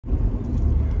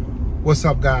What's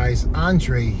up, guys?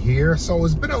 Andre here. So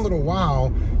it's been a little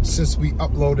while since we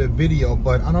uploaded a video,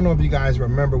 but I don't know if you guys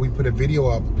remember, we put a video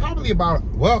up probably about,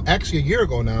 well, actually a year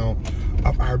ago now,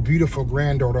 of our beautiful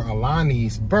granddaughter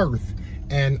Ahlani's birth.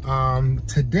 And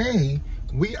today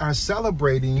we are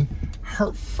celebrating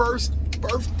her first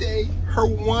birthday, her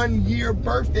 1 year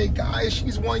birthday, guys.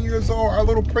 She's 1 year old, our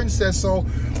little princess. So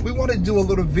we want to do a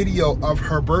little video of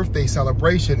her birthday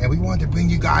celebration, and we wanted to bring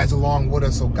you guys along with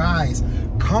us. So guys,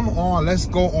 come on, let's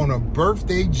go on a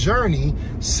birthday journey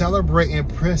celebrating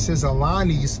Princess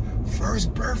Ahlani's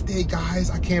first birthday, guys.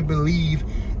 I can't believe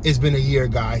it's been a year,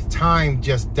 guys. Time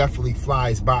just definitely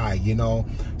flies by, you know.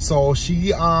 So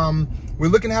we're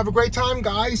looking to have a great time,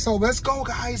 guys. So let's go,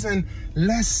 guys, and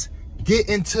let's get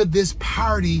into this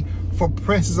party for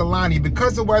Princess Ahlani.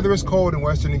 Because the weather is cold in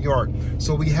Western New York,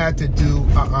 so we had to do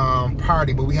a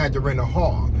party, but we had to rent a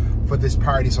hall for this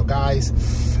party. So guys,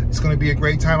 it's gonna be a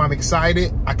great time. I'm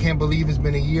excited. I can't believe it's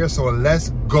been a year. So let's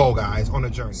go, guys, on a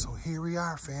journey. So here we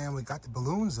are, fam. We got the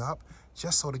balloons up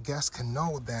just so the guests can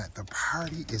know that the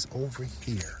party is over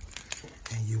here.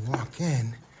 And you walk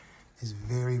in, it's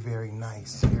very, very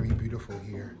nice, very beautiful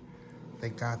here. They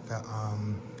got the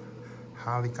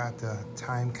Holly got the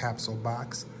time capsule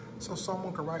box, so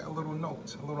someone could write a little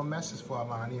note, a little message for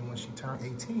Ahlani, and when she turned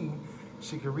 18,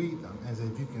 she could read them. As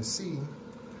if you can see,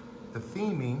 the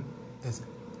theming is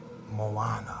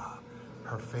Moana,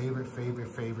 her favorite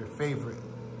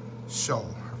show,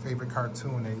 her favorite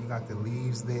cartoon. And you got the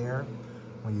leaves there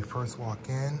when you first walk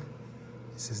in.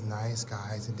 This is nice,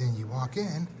 guys. And then you walk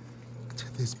in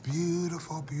to this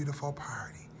beautiful, beautiful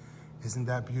party. Isn't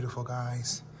that beautiful,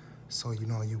 guys? So, you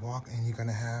know, you walk and you're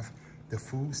gonna have the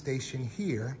food station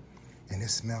here, and it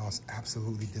smells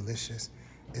absolutely delicious.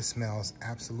 It smells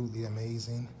absolutely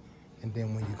amazing. And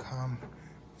then when you come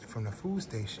from the food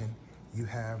station, you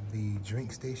have the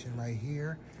drink station right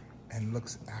here, and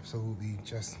looks absolutely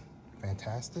just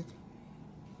fantastic.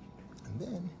 And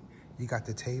then you got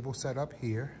the table set up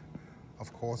here.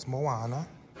 Of course, Moana.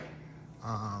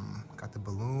 Got the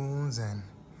balloons, and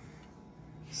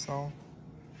so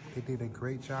they did a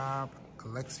great job.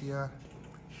 Alexia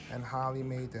and Holly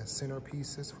made the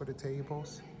centerpieces for the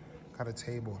tables. Got a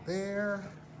table there,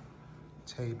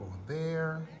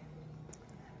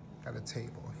 got a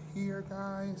table here,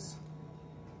 guys.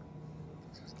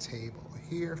 And a table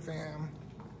here, fam.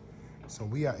 So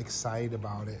we are excited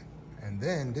about it. And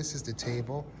then this is the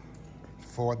table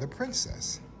for the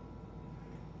princess.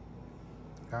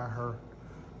 Got her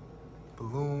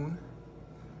balloon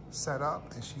set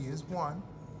up, and she is one.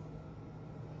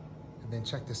 And then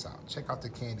check this out. Check out the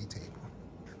candy table.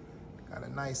 Got a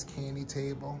nice candy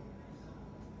table.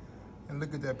 And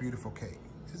look at that beautiful cake.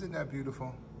 Isn't that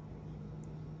beautiful?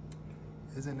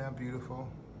 Isn't that beautiful?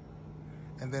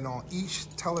 And then on each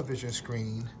television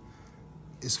screen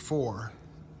is 4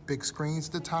 big screens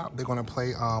at the top. They're gonna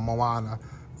play Moana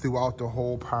throughout the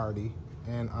whole party.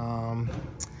 And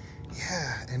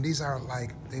yeah, and these are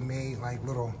like, they made like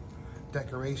little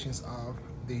decorations of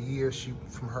the year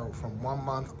from 1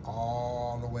 month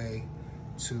all the way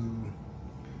to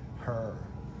her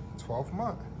 12th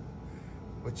month,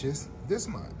 which is this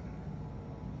month.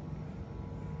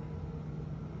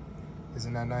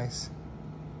 Isn't that nice?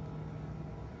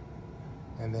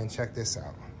 And then check this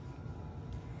out.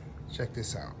 Check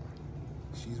this out.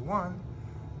 She's 1,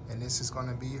 and this is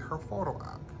gonna be her photo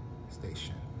op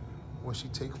station where she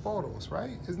take photos,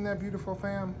 right? Isn't that beautiful,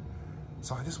 fam?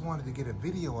 So I just wanted to get a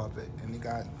video of it, and they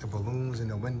got the balloons in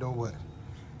the window with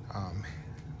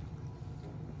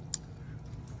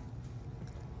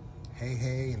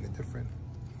Hey and the different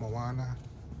Moana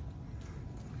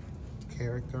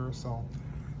characters. So,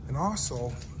 and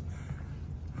also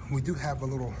we do have a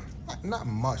little, not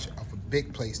much of a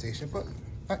big PlayStation, but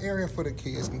an area for the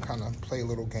kids can kind of play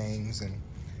little games and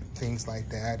things like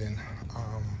that, and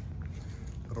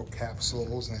little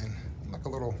capsules, and like a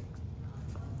little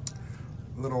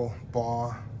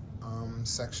ball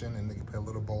section, and they can play a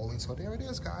little bowling. So there it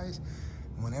is, guys.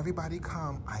 When everybody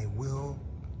come, I will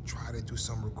try to do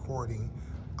some recording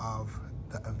of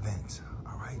the event.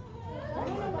 All right.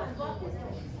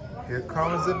 Here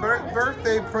comes the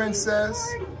birthday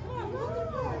princess.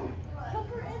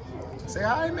 Say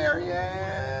hi,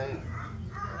 Marianne.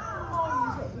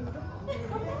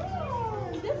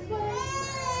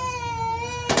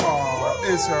 Oh,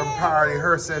 it's her party.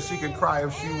 Her says she can cry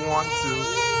if she wants to.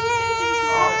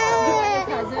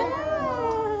 Cousin.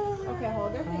 Okay,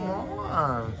 hold her hand. Come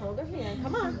on. Hold her hand.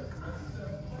 Come on.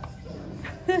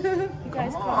 You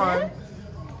guys Come on.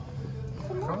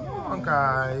 Come on,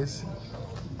 guys.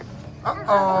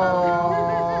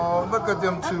 Uh-oh. Look at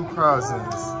them 2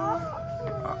 cousins.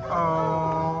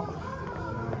 Uh-oh.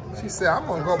 She said, I'm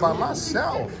gonna go by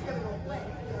myself.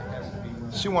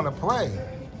 She wanna play.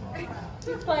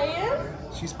 You playing?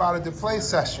 She spotted the play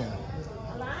session.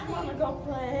 Ahlani, wanna go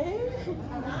play?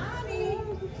 Ahlani,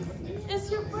 it's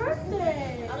your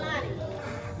birthday. Ahlani,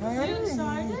 Hey. you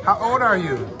excited? How old are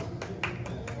you?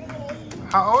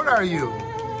 How old are you?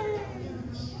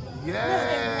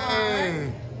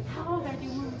 Yay! How old are you,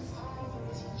 Moose?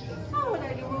 How old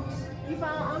are you, Moose? You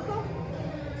found Uncle?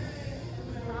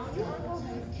 Found your uncle?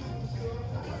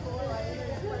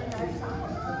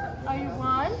 Are you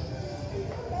one?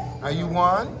 Are you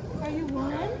one? Are you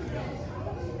one?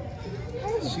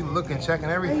 She looking, checking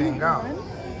everything out.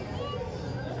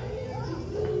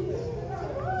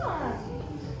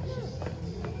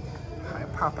 Hi,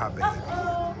 Papa, baby.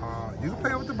 You can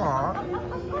play with the ball.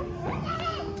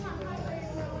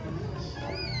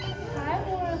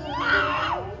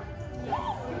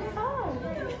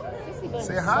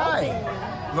 Say hi.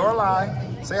 Lorelai,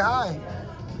 say hi.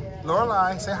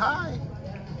 Lorelai, say hi.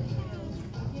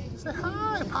 Say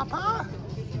hi, Papa.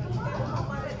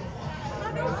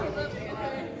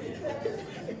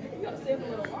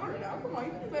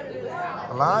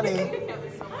 Ahlani.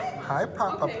 Hi,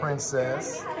 Papa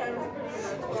Princess.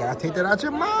 You gotta take that out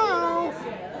your mouth.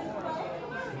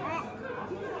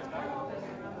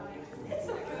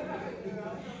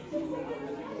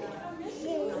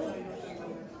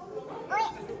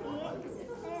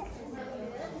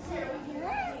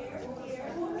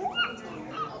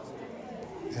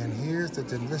 And here's the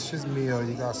delicious meal.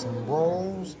 You got some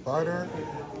rolls, butter,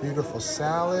 beautiful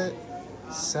salad,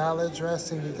 salad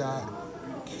dressing. You got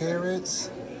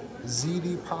carrots,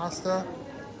 ziti pasta,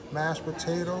 mashed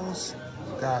potatoes.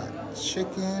 You got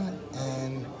chicken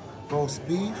and roast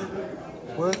beef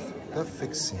with the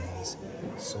fixings.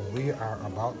 So we are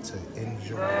about to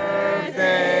enjoy.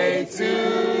 Birthday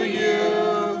to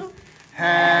you.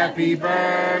 Happy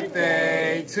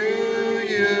birthday to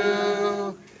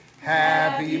you.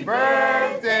 Happy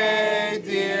birthday,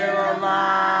 dear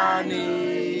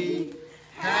Ahlani.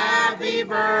 Happy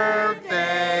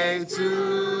birthday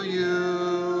to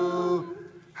you.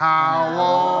 How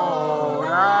old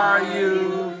are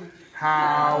you?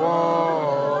 How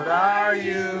old are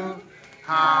you?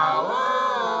 How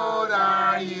old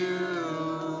are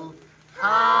you?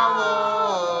 How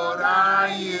old are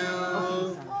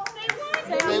you?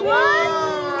 Say one.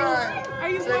 Are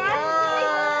you Say one?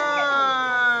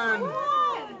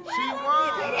 one. She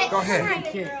won. Go ahead.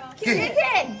 Get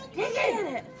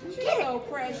it. She's so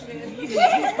precious. Come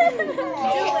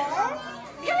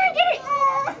on, get it.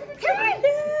 Come on.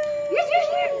 Use your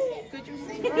hands.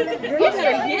 Get it.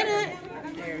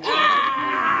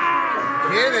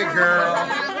 Get it, girl.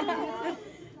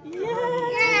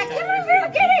 Yeah, come on, girl,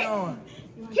 get it.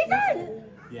 Keep going.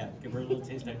 Yeah, give her a little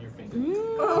taste on your finger.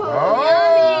 Oh,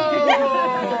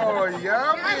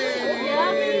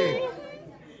 yummy.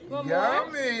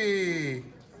 Yummy.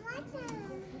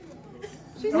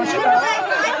 She's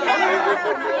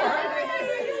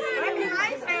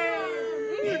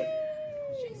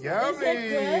Yummy.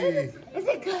 Is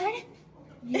it good?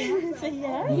 Yeah. Say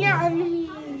yeah. Yummy.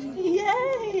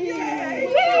 Yay. Yay.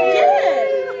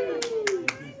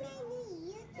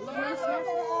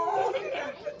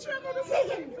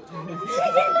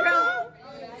 Chicken, girl.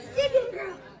 Chicken,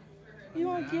 girl. You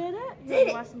want to get it?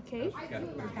 You want some cake? I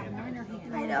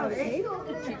know, right?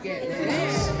 Get it,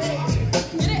 Ace.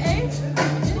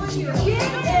 Get it.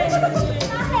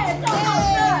 Come on,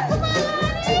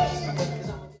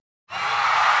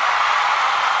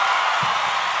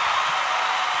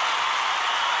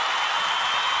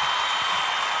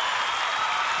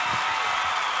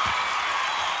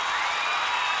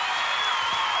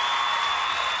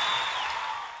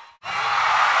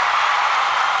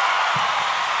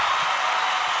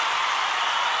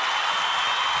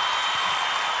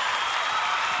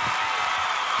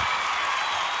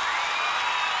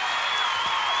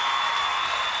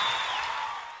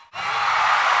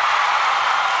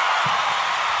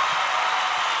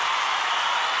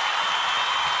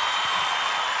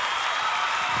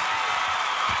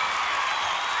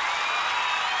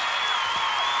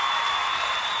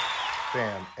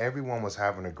 Fam, everyone was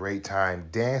having a great time,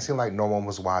 dancing like no one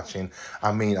was watching.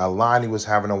 I mean, Ahlani was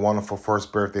having a wonderful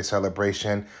first birthday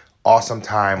celebration. Awesome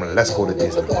time. Let's go to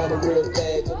Disney.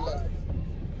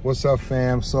 What's up,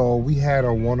 fam? So we had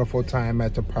a wonderful time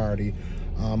at the party.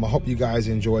 I hope you guys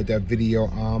enjoyed that video.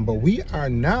 But we are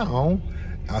now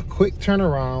a quick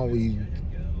turnaround. We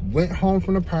went home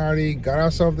from the party, got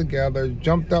ourselves together,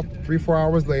 jumped up 3-4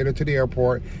 hours later to the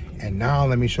airport, and now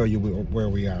let me show you where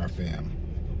we are, fam.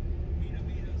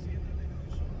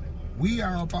 we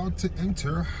are about to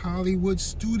enter Hollywood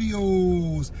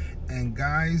Studios. And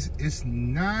guys, it's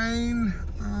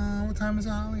what time is it,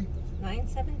 Holly?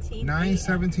 9:17.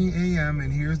 9:17 a.m.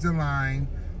 and here's the line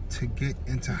to get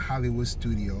into Hollywood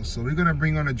Studios. So we're gonna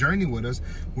bring on a journey with us.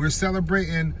 We're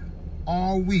celebrating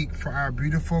all week for our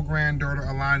beautiful granddaughter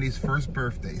Ahlani's first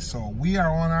birthday. So we are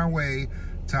on our way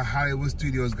to Hollywood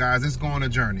Studios, guys. Let's go on a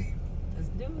journey. Let's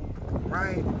do it.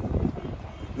 Right.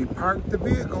 We parked the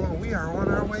vehicle and we are on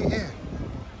our way in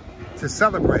to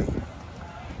celebrate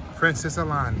Princess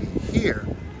Ahlani here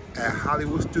at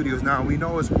Hollywood Studios. Now we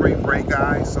know it's spring break,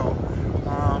 guys, so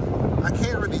I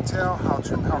can't really tell how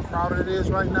crowded it is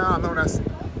right now. I know that's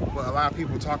what a lot of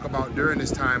people talk about during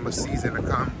this time of season to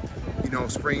come. You know,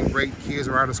 spring break, kids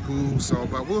are out of school, so,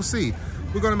 but we'll see.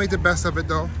 We're gonna make the best of it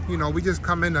though. You know, we just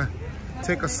come in to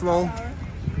take a slow,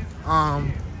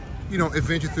 you know,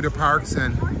 adventure through the parks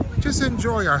and just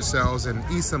enjoy ourselves and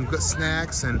eat some good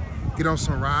snacks and get on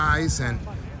some rides, and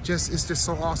it's just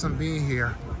so awesome being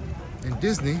here in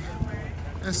Disney.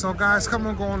 And so guys, come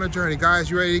on, go on a journey. Guys,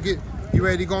 you ready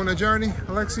to go on a journey,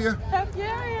 Alexia? Heck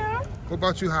yeah, I am. What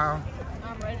about you, Hal?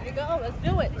 I'm ready to go. Let's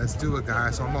do it. Let's do it,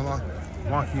 guys. So I'm gonna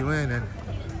walk you in, and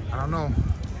I don't know,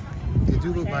 it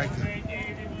do look like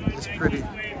it's pretty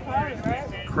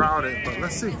crowded, but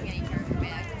let's see.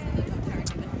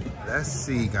 Let's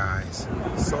see, guys.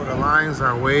 So the lines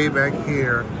are way back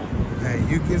here, and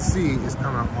you can see it's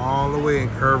coming all the way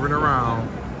and curving around.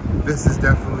 This is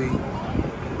definitely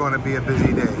going to be a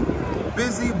busy day.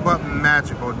 Busy but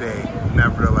magical day,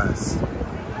 nevertheless.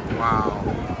 Wow.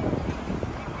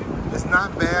 It's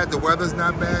not bad. The weather's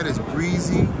not bad. It's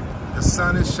breezy. The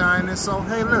sun is shining. So,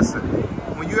 hey, listen.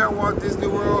 When you're at Walt Disney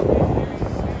World,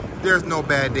 there's no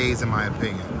bad days in my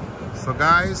opinion. So,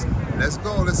 guys, let's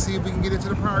go. Let's see if we can get into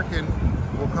the park, and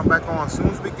we'll come back on as soon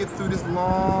as we get through this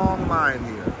long line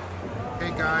here. Hey,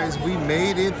 guys, we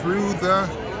made it through the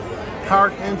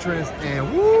park entrance,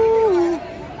 and woo!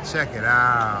 Check it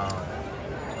out.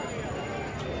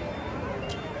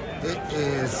 It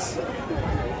is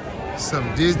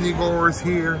some Disney goers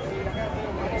here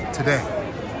today.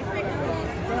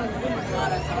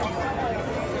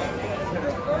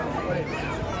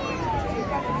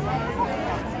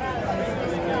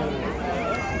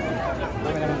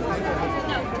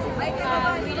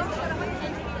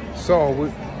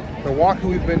 So the walking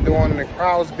we've been doing and the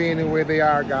crowds being the way they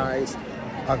are, guys,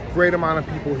 a great amount of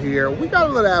people here. We got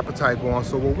a little appetite going,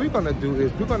 so what we're gonna do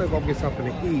is we're gonna go get something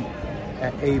to eat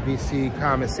at ABC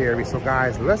Commissary. So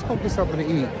guys, let's go get something to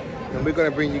eat, and we're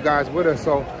gonna bring you guys with us.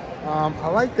 So I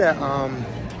like that.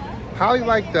 Holly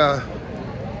liked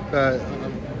the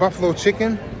buffalo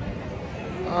chicken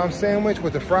sandwich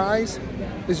with the fries.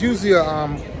 It's usually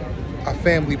a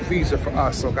family pleaser for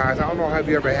us. So guys, I don't know have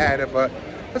you ever had it, but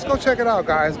let's go check it out,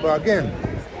 guys. But again,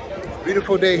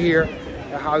 beautiful day here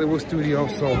at Hollywood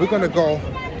Studios. So we're gonna go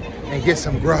and get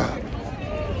some grub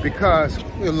because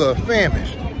we're a little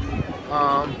famished.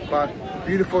 But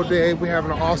beautiful day, we're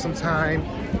having an awesome time.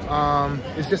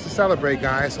 It's just to celebrate,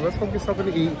 guys. So let's go get something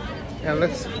to eat, and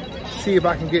let's see if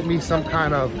I can get me some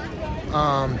kind of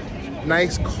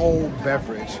nice cold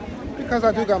beverage, because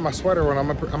I do got my sweater on. I'm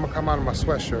gonna come out of my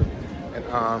sweatshirt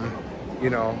and you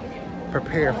know,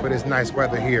 prepare for this nice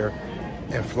weather here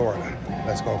in Florida.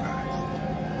 Let's go, guys.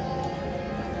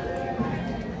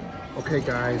 Okay,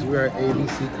 guys, we're at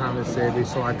ABC Commissary.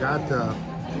 So I got the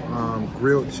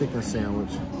grilled chicken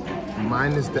sandwich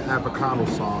minus the avocado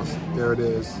sauce. There it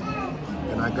is.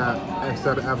 And I got,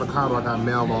 instead of avocado, I got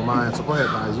mayo on mine. So go ahead,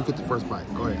 guys, you get the first bite.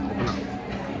 Go ahead, open up.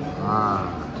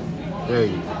 Ah, there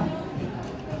you go.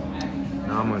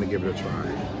 Now I'm gonna give it a try.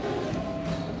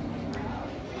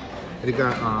 It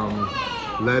got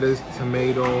lettuce,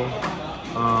 tomato,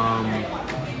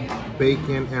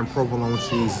 bacon, and provolone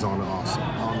cheese on it also. I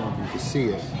don't know if you can see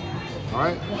it. All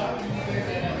right.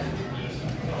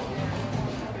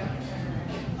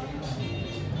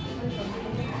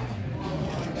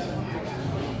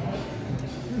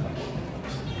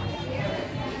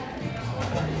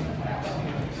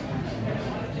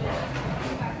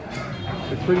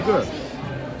 It's pretty good.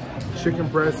 Chicken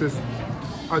breast is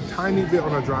a tiny bit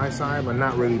on the dry side, but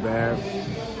not really bad.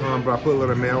 But I put a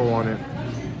little mayo on it,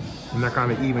 and that kind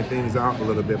of even things out a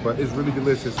little bit, but it's really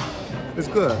delicious. It's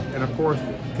good. And of course,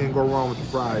 you can't go wrong with the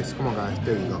fries. Come on, guys,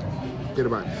 there you go. Get it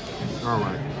back. All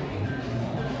right.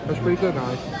 That's pretty good,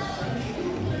 guys.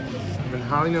 And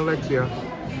Holly and Alexia,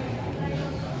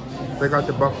 they got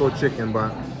the buffalo chicken,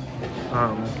 but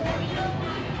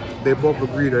they both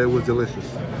agreed that it was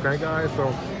delicious. Okay, guys,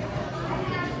 so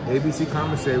ABC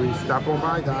Commissary, stop on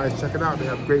by, guys, check it out. They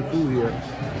have great food here.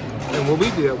 And what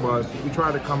we did was we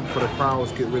tried to come for the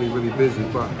crowds get really, really busy,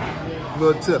 but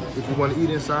little tip, if you want to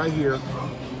eat inside here,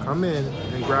 come in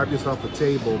and grab yourself a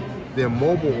table, then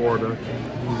mobile order.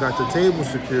 You got your table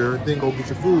secure, then go get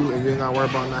your food, and you ain't gotta worry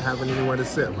about not having anywhere to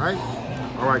sit, right?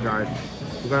 All right, guys,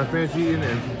 we're gonna finish eating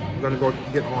and we're gonna go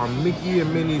get on Mickey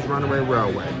and Minnie's Runaway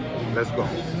Railway. Let's go.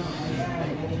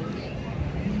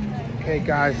 Okay,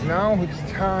 guys, now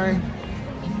it's time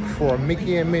for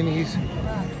Mickey and Minnie's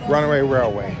Runaway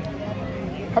Railway.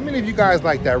 How many of you guys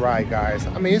like that ride, guys?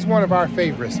 I mean, it's one of our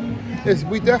favorites.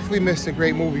 We definitely missed a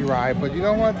great movie ride, but you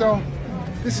know what though?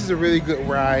 This is a really good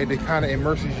ride. It kind of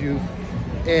immerses you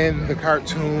in the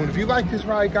cartoon. If you like this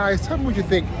ride, guys, tell me what you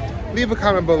think. Leave a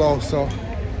comment below. So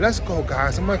let's go,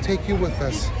 guys. I'm gonna take you with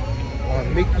us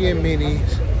on Mickey and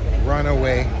Minnie's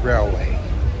Runaway Railway.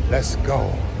 Let's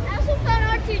go. I also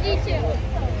found R2-D2.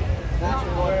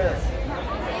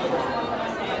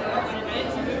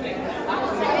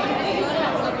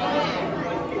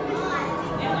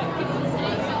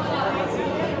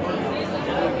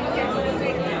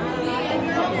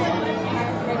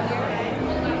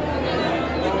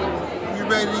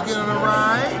 Ready to get on a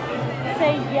ride?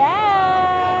 Say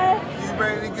yes. You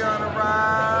ready to get on a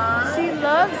ride? She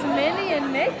loves Minnie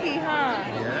and Mickey, huh?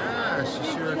 Yeah, she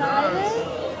sure Excited?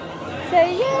 does. Say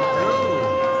yes.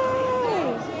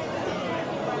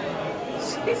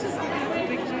 She's just taking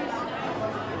pictures.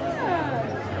 Yeah.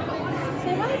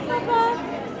 Say hi, Papa.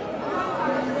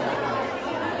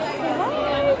 Say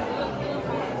hi.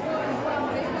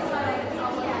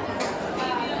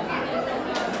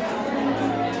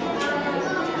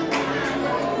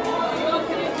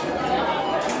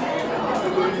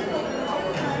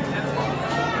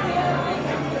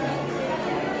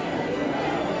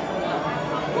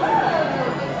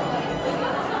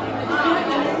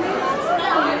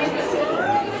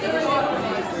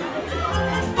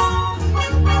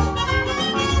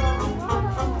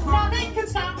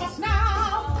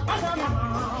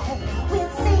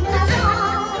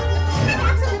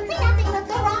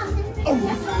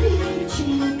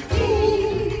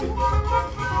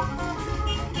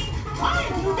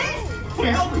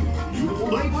 Well, beautiful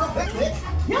day for a picnic.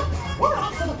 Yep, we're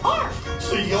off to the park.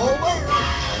 See you all later.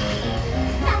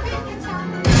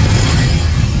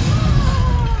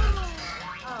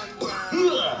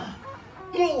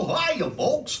 Well, hiya,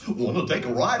 folks. Want to take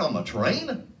a ride on the train?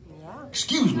 Yeah.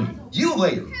 Excuse me, you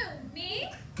there. Who, me?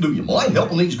 Do you mind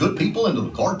helping these good people into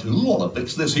the cartoon while I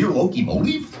fix this here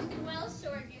locomotive? Well,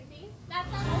 sure, Goofy. That's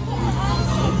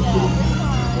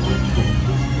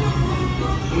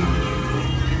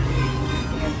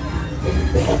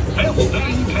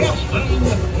Testing.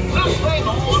 This thing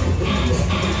on.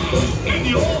 Can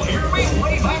you all hear me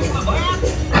way back in the back?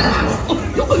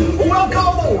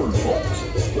 Welcome aboard, folks.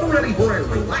 We're ready for a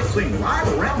relaxing ride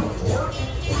around the park.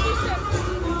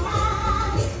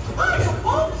 Hi,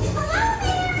 folks. Hello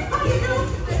there. How you doing?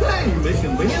 Hey, Mick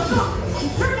and Ben.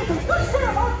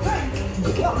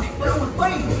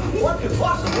 What could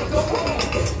possibly go wrong?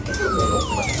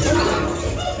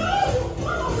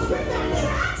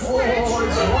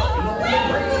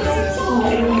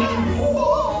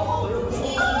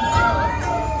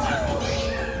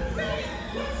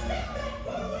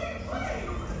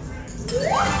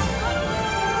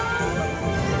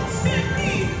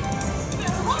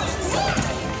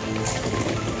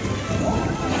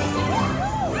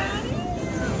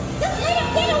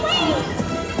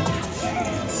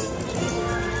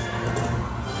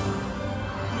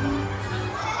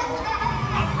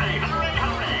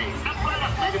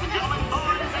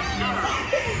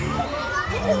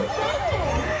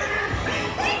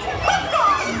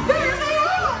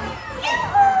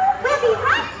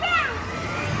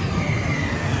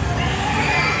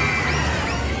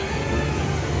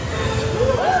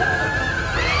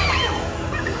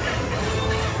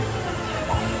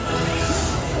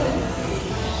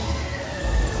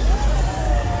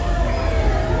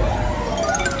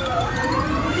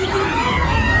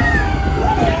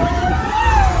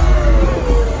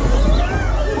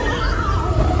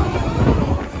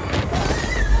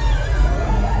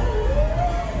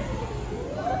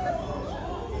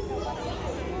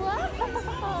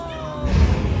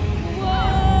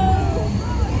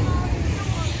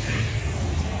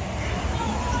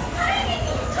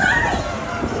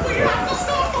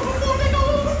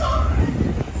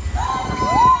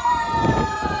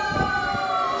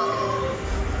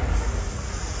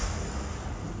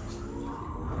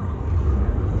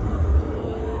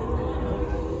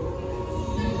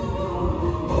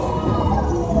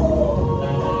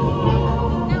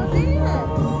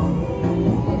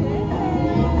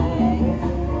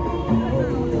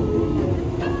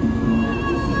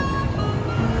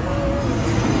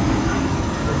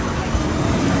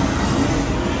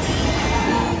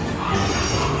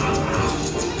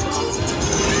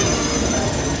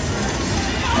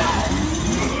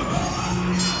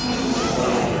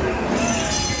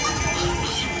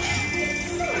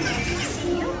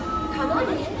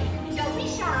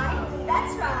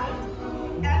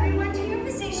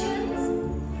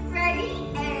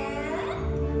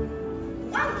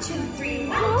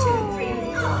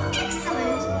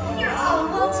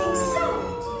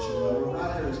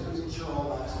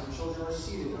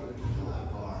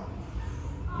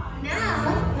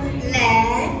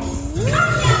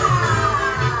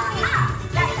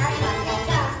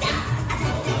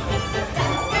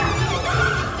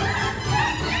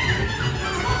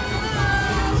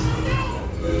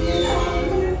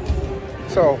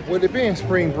 with it being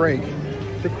spring break,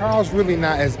 the crowd's really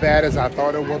not as bad as I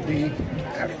thought it would be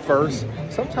at first.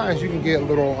 Sometimes you can get a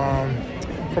little,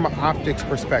 from an optics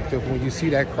perspective, when you see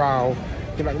that crowd.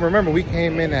 You know, remember, we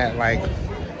came in at like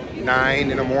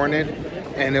 9 in the morning,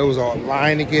 and there was a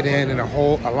line to get in, and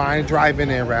a line to drive in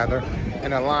there rather,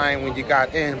 and a line when you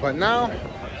got in. But now,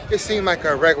 it seemed like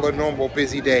a regular, normal,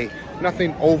 busy day.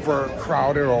 Nothing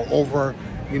overcrowded or over,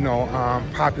 you know,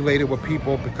 populated with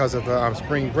people because of the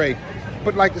spring break.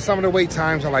 But like some of the wait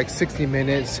times are like 60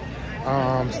 minutes.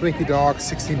 Slinky Dog,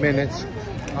 60 minutes.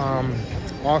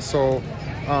 Also,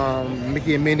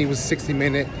 Mickey and Minnie was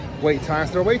 60-minute wait times.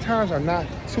 So the wait times are not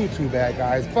too bad,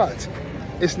 guys. But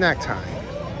it's snack time,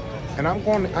 and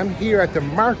I'm here at the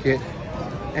market,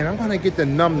 and I'm gonna get the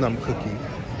Num Num cookie.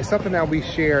 It's something that we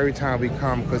share every time we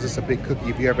come because it's a big cookie.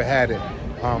 If you ever had it,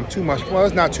 too much. Well,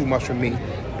 it's not too much for me,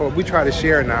 but we try to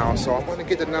share now. So I'm gonna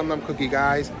get the Num Num cookie,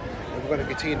 guys. And we're gonna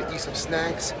continue to eat some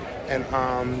snacks and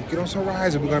get on some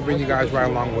rides, and we're gonna bring you guys right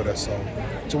along with us. So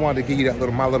just wanted to give you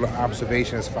that my little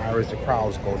observation as far as the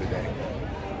crowds go today.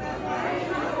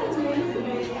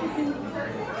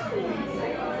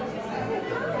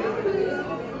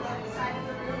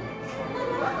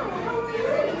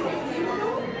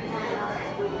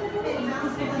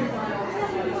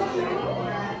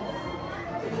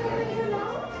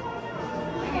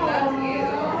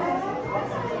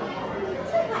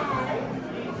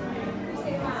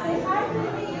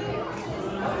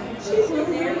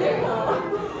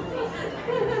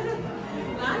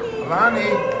 Ahlani.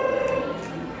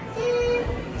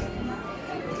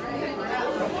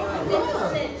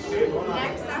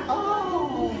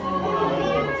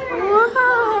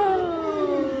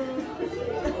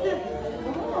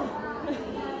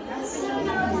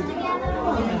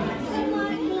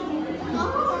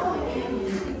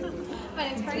 But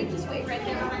it's pretty, just wait right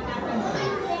there.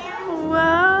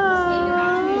 Wow.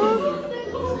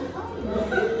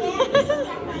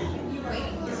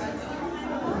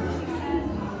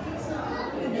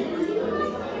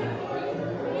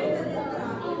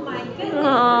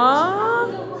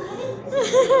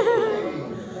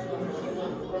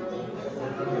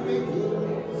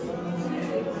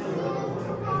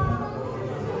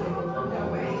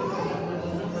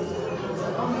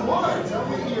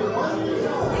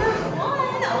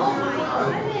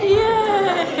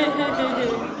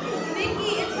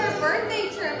 Mickey, it's her birthday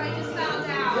trip, I just found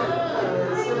out.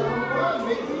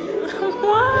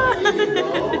 What?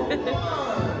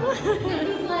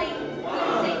 He's like,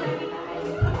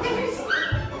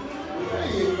 There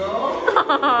you go.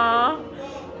 Aww.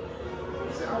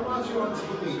 I watch you on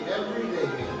TV every day,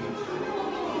 Mickey.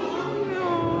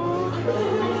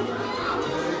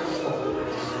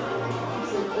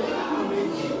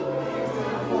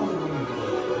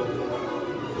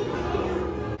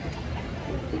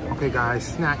 Okay guys,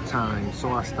 snack time.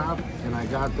 So I stopped and I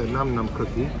got the Num Num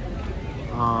cookie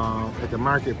at the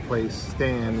marketplace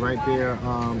stand right there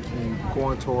and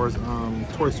going towards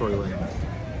Toy Story Land.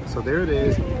 So there it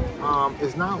is.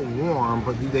 It's not warm,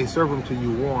 but they serve them to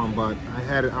you warm, but I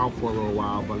had it out for a little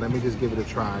while, but let me just give it a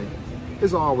try.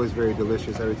 It's always very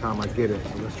delicious every time I get it,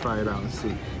 so let's try it out and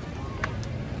see.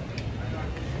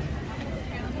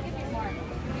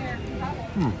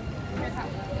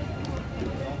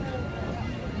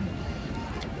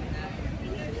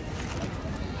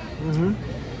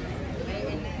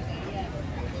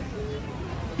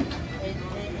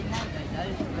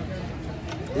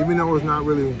 Even though it's not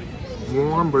really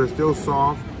warm, but it's still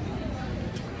soft,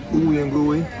 ooey and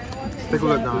gooey. Take a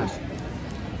look, guys.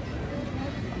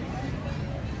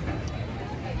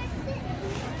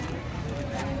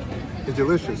 It's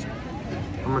delicious.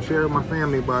 I'm gonna share it with my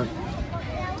family, but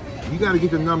you gotta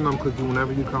get the Num Num cookie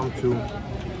whenever you come to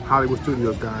Hollywood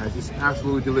Studios, guys. It's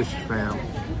absolutely delicious, fam.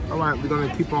 All right, we're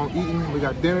gonna keep on eating. We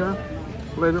got dinner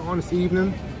later on this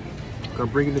evening.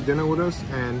 Gonna bring in the dinner with us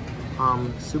and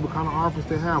see what kind of offers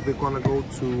they have. We're gonna go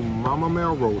to Mama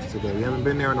Melrose today. We haven't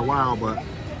been there in a while, but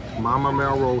Mama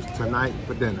Melrose tonight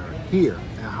for dinner here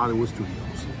at Hollywood Studios.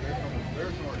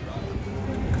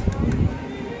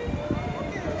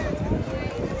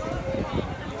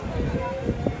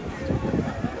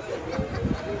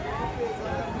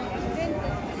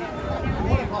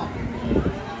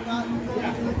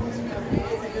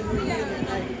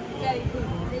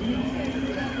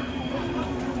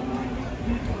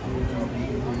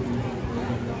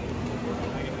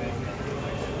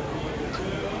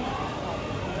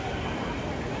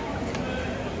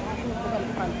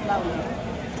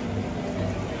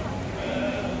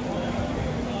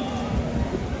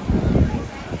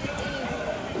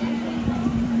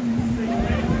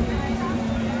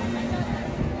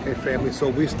 Okay, family, so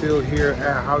we're still here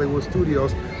at Hollywood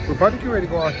Studios. We're about to get ready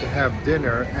to go out to have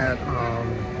dinner at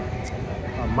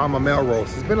Mama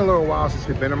Melrose. It's been a little while since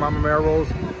we've been to Mama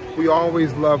Melrose. We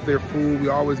always love their food. We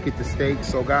always get the steak.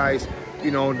 So guys,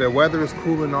 you know, the weather is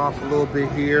cooling off a little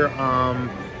bit here.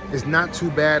 It's not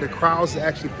too bad. The crowd's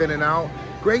actually thinning out.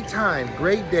 Great time,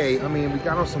 great day. I mean, we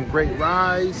got on some great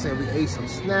rides and we ate some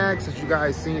snacks. As you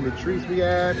guys seen, the treats we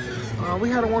had. We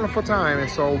had a wonderful time. And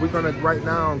so we're gonna right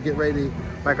now get ready,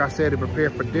 like I said, to prepare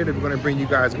for dinner. We're gonna bring you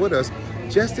guys with us,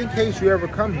 just in case you ever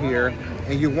come here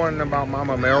and you're wondering about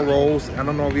Mama Melrose. I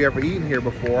don't know if you ever eaten here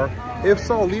before. If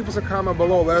so, leave us a comment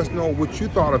below. Let us know what you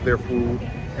thought of their food.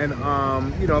 And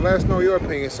you know, let us know your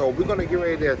opinion. So we're gonna get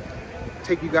ready to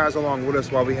take you guys along with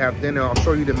us while we have dinner. I'll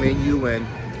show you the menu and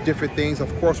different things.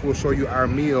 Of course, we'll show you our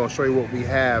meal, show you what we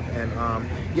have. And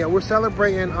yeah, we're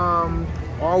celebrating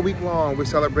all week long. We're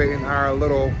celebrating our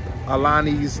little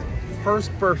Ahlani's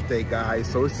first birthday, guys.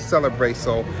 So it's to celebrate.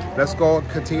 So let's go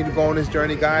continue to go on this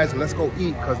journey, guys, and let's go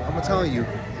eat. Because I'm telling you,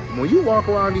 when you walk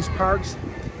around these parks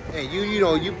and you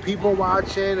know, you people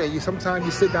watching, and you sometimes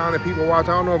you sit down and people watch.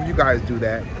 I don't know if you guys do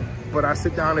that, but I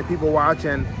sit down and people watch.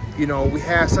 And you know, we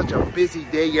had such a busy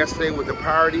day yesterday with the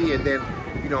party, and then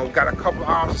you know, got a couple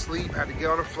hours of sleep, had to get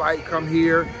on a flight, come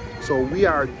here. So we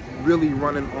are really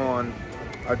running on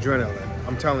adrenaline.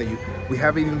 I'm telling you, we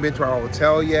haven't even been to our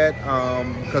hotel yet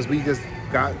because we just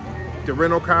got the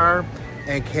rental car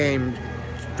and came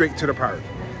straight to the park.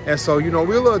 And so, you know,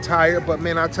 we're a little tired, but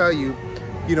man, I tell you,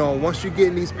 you know, once you get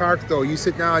in these parks though, you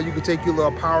sit down, you can take your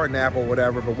little power nap or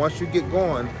whatever, but once you get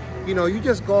going, you know, you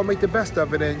just go and make the best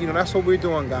of it. And, you know, that's what we're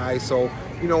doing, guys. So,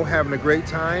 you know, having a great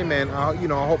time. And, you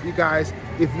know, I hope you guys,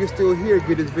 if you're still here,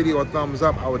 give this video a thumbs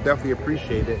up. I would definitely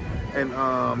appreciate it. And,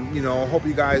 you know, hope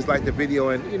you guys like the video.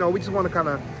 And, you know, we just want to kind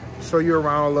of show you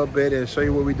around a little bit and show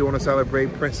you what we're doing to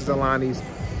celebrate Princess Ahlani's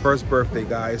first birthday,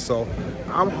 guys. So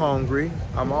I'm hungry.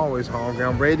 I'm always hungry.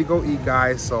 I'm ready to go eat,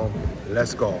 guys. So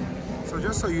let's go. So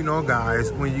just so you know,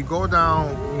 guys, when you go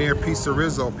down near Pizza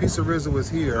Rizzo is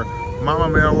here. Mama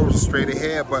Melrose is straight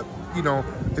ahead, but you know,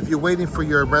 if you're waiting for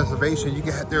your reservation, you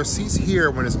can. There are seats here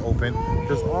when it's open.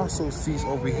 There's also seats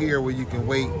over here where you can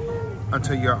wait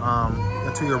until your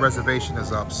reservation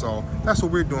is up. So that's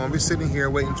what we're doing. We're sitting here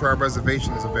waiting until our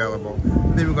reservation is available.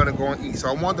 And then we're gonna go and eat. So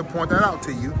I wanted to point that out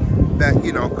to you, that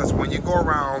you know, because when you go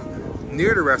around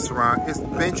near the restaurant, it's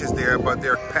benches there, but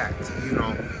they're packed. You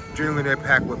know, generally they're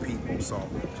packed with people. So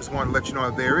just want to let you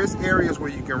know there is areas where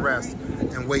you can rest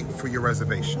and wait for your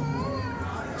reservation.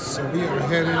 So we are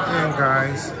headed in,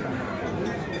 guys,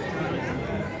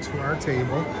 to our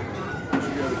table.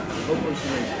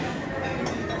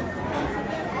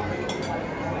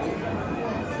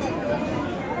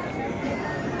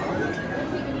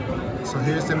 So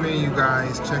here's the menu,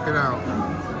 guys. Check it out.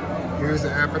 Here's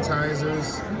the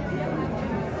appetizers,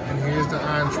 and here's the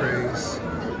entrees.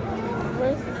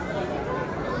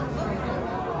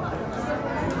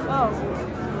 Oh,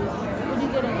 what are you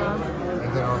getting on?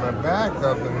 And then on the back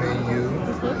of the menu, you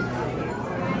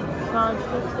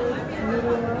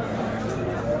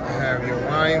have your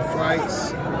wine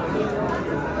flights,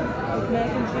 mac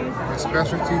and cheese, your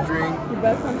specialty drink,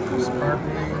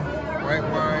 sparkling, white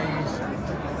wines,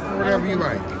 whatever you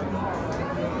like.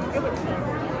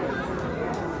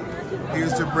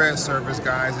 Here's the bread service,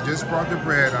 guys. I just brought the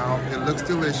bread out. It looks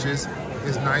delicious.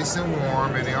 It's nice and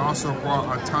warm, and they also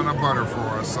brought a ton of butter for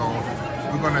us. So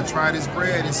we're gonna try this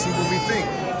bread and see what we think.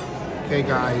 Okay,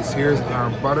 guys, here's our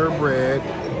butter bread.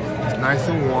 It's nice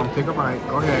and warm. Take a bite.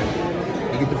 Go ahead.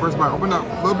 You get the first bite. Open up.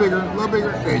 A little bigger, a little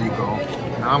bigger. There you go.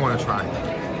 Now I want to try it.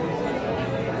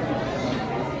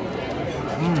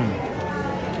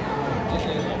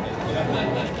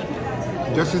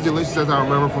 Just as delicious as I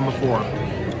remember from before.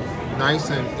 Nice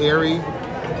and airy,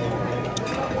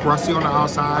 crusty on the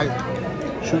outside,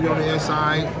 chewy on the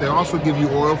inside. They also give you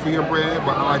oil for your bread,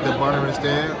 but I like the butter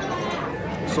instead.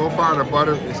 So far, the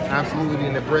butter is absolutely,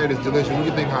 and the bread is delicious. What do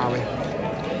you think, Holly?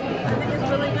 It's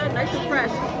really good, nice and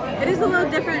fresh. It is a little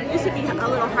different. It used to be a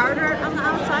little harder on the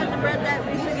outside, the bread that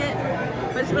we used to get,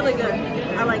 but it's really good.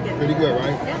 I like it. Pretty good,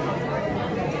 right? Yeah.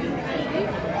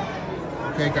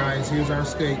 Okay, guys, here's our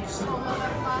steaks.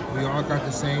 We all got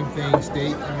the same thing,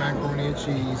 steak and macaroni and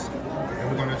cheese.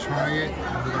 And we're gonna try it,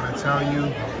 and we're gonna tell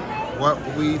you what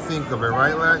we think of it,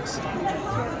 right, Lex? All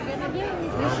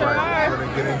right, we're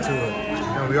gonna get into it.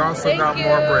 And we also got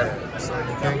more bread, so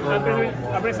you can't go wrong with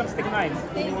more. I'll bring some stick knives.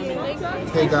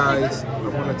 Okay, guys, I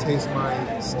wanna taste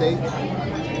my steak.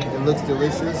 It looks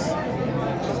delicious.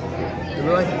 It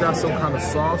looks like it got some kind of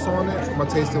sauce on it. I'm gonna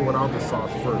taste it without the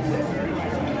sauce first.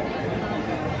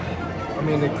 I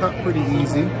mean, they cut pretty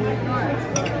easy.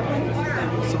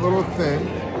 It's a little thin,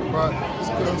 but it's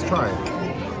good. Let's try it.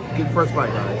 Get the first bite,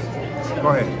 guys. Go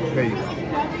ahead. There you go.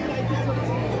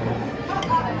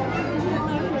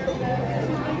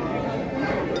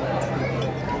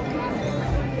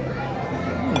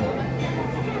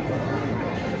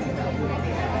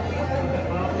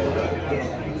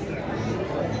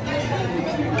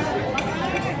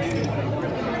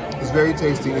 It's very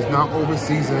tasty. It's not over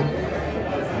seasoned.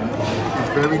 It's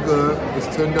very good. It's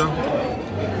tender.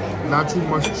 Not too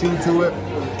much chew to it.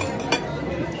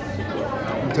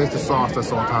 You taste the sauce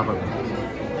that's on top of it.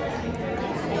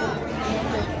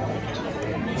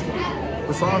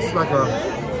 The sauce is like a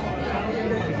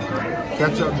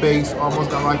ketchup base, almost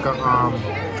got like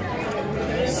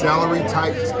a celery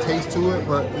type taste to it,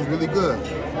 but it's really good.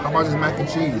 How about this mac and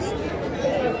cheese?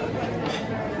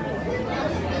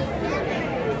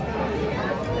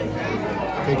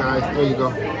 Okay guys, there you go.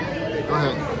 Go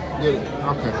ahead, get it.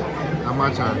 Okay, now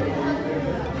my time.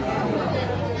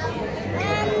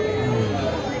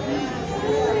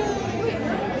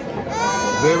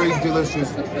 Very delicious.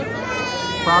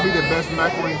 Probably the best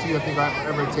macaroni and cheese I think I've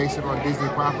ever tasted on Disney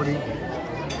property.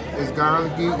 It's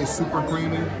garlicky, it's super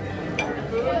creamy.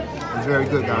 It's very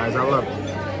good, guys. I love it.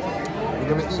 We're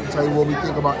gonna eat and tell you what we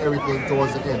think about everything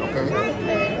towards the end,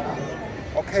 okay?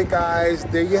 Okay, guys,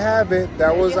 there you have it.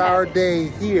 That was our day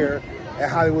here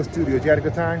at Hollywood Studios. You had a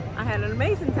good time? I had an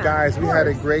amazing time. Guys, we had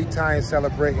a great time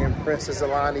celebrating Princess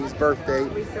Ahlani's birthday.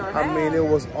 We sure I had. mean, it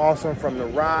was awesome from the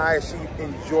ride. She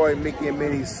enjoyed Mickey and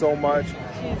Minnie so much.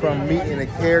 From meeting the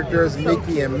characters,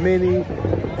 Mickey and Minnie.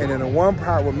 And then the one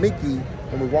part with Mickey,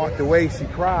 when we walked away, she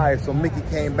cried. So Mickey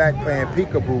came back playing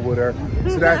peekaboo with her.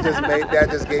 So that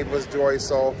just gave us joy.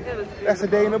 So that's a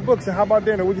day in the books. And how about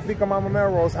dinner? What do you think of Mama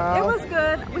Melrose? How? It was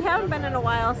good. We haven't been in a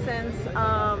while since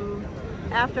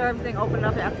after everything opened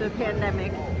up after the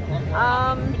pandemic.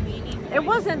 It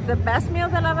wasn't the best meal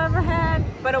that I've ever had,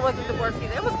 but it wasn't the worst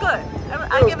either. It was good.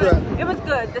 It was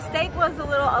good. The steak was a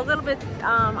little bit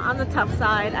on the tough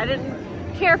side. I didn't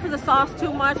care for the sauce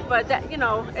too much, but that, you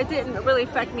know, it didn't really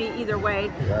affect me either way.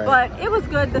 Right. But it was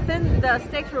good. The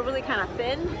steaks were really kind of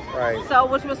thin, right? So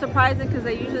which was surprising because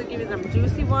they usually give you them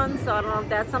juicy ones. So I don't know if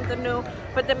that's something new.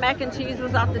 But the mac and cheese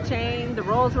was off the chain. The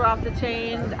rolls were off the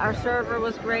chain. Our server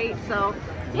was great. So.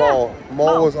 Mo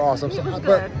was awesome. It was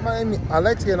but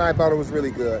Alexia and I thought it was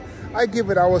really good. I give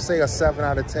it, I would say, a 7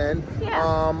 out of 10.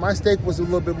 Yeah. My steak was a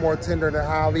little bit more tender than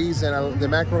Holly's, and the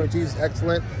macaroni and cheese is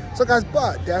excellent. So, guys,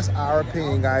 but that's our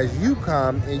opinion, guys. You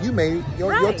come, and you may,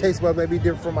 your taste bud may be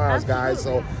different from ours, guys.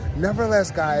 So,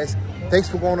 nevertheless, guys, thanks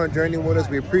for going on a journey with us.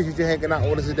 We appreciate you hanging out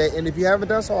with us today. And if you haven't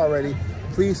done so already,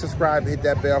 please subscribe and hit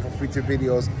that bell for future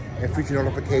videos and future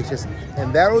notifications.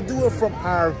 And that'll do it from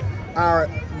our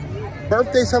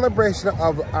birthday celebration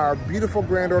of our beautiful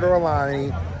granddaughter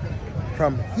Ahlani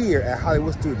from here at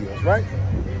Hollywood Studios, right?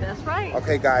 That's right.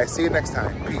 Okay, guys, see you next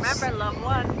time. Peace. Remember, love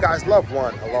one. Guys, love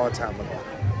one a long time ago.